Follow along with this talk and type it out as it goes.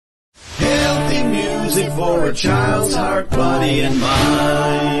music for a child's heart, body, and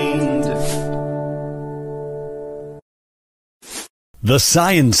mind. The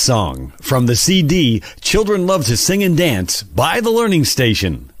Science Song from the CD Children Love to Sing and Dance by the Learning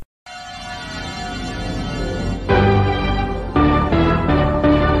Station.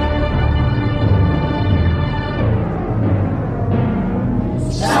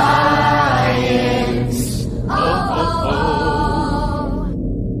 Science.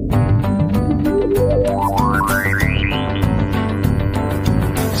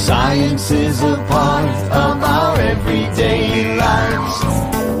 Science is a part of our everyday lives.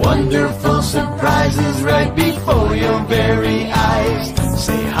 Wonderful surprises right before your very eyes.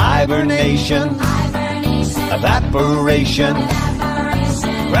 Say hibernation, evaporation,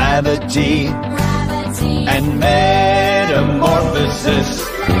 gravity, and metamorphosis.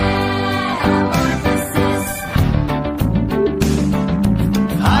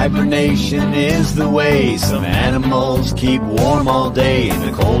 Hibernation is the way some animals keep warm all day. In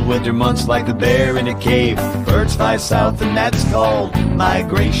the cold winter months, like the bear in a cave, birds fly south and that's called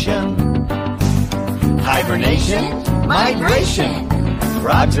migration. Hibernation, migration.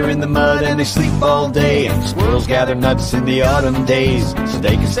 Frogs are in the mud and they sleep all day, and squirrels gather nuts in the autumn days so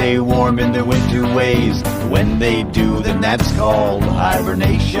they can stay warm in their winter ways. When they do, then that's called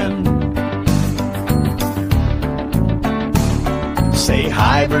hibernation. Say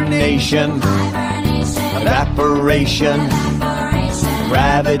hibernation, evaporation,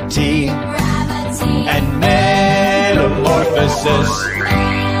 gravity, and metamorphosis.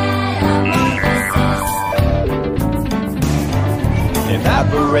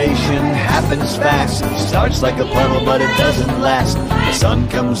 Evaporation happens fast. It starts like a puddle, but it doesn't last. The sun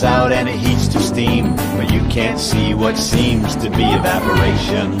comes out and it heats to steam, but you can't see what seems to be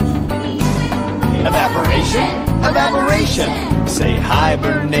evaporation. Evaporation, evaporation. Say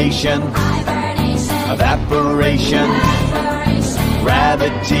hibernation, evaporation,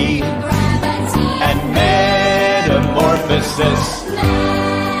 gravity, and metamorphosis.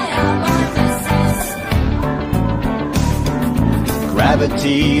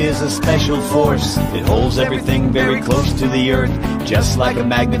 Gravity is a special force. It holds everything very close to the earth, just like a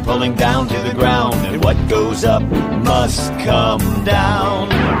magnet pulling down to the ground. And what goes up must come down.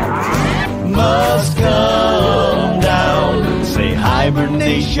 Must come down. Say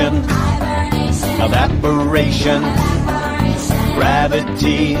hibernation, evaporation,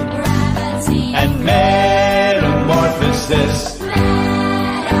 gravity, and metamorphosis.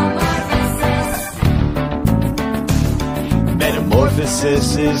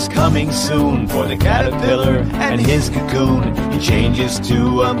 Metamorphosis is coming soon for the caterpillar and his cocoon. He changes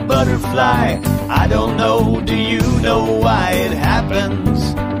to a butterfly. I don't know, do you know why it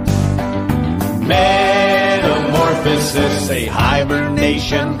happens? Metamorphosis, say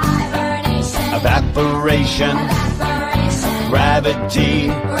hibernation, evaporation, gravity,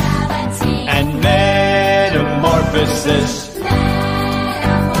 and metamorphosis.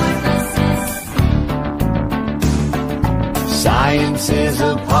 Science is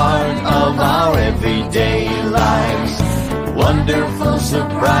a part of our everyday lives. Wonderful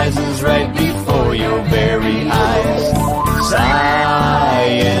surprises right before your very eyes.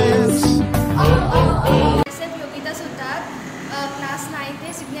 Science. Class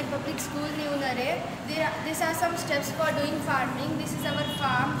 9th, Cygnet Public School, Narhe. These are some steps for doing farming. This is our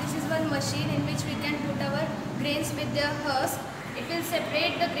farm. This is one machine in which we can put our grains with their husk. It will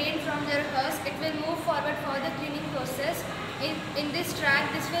separate the grain from their husk. It will move forward for the cleaning process. In this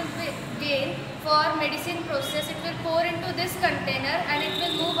track, this will be gain for medicine process. It will pour into this container and it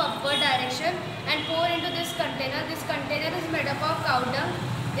will move upward direction and pour into this container. This container is made up of cow dung.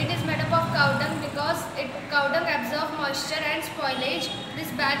 It is made up of cow dung because cow dung absorbs moisture and spoilage.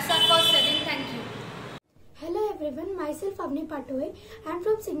 These bags are for selling. Thank you. Hello everyone, myself Avni Patoe. I am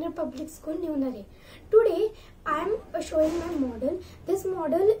from Cygnet Public School, Narhe. Today I am showing my model. This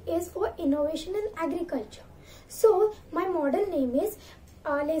model is for innovation in agriculture. So my model name is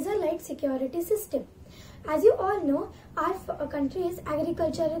Laser Light Security System. As you all know, our country is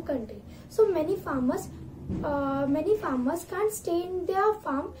agricultural country. So many farmers can't stay in their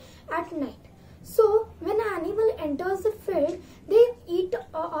farm at night. So when an animal enters the field, they eat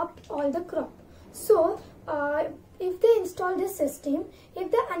up all the crop. So if they install this system, if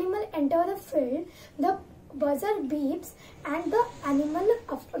the animal enter the field, the buzzer beeps and the animal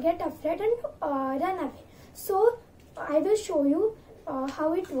get afraid and run away. So I will show you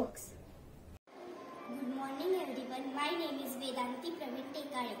how it works. Good morning everyone. My name is Vedanti Praveen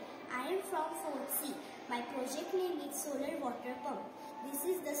Tekare. I am from 4th C. My project name is Solar Water Pump. This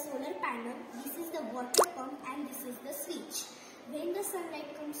is the solar panel, this is the water pump and this is the switch. When the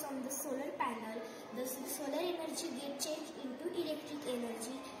sunlight comes on the solar panel, the solar energy gets changed into electric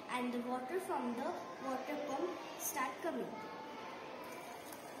energy and the water from the water pump start coming.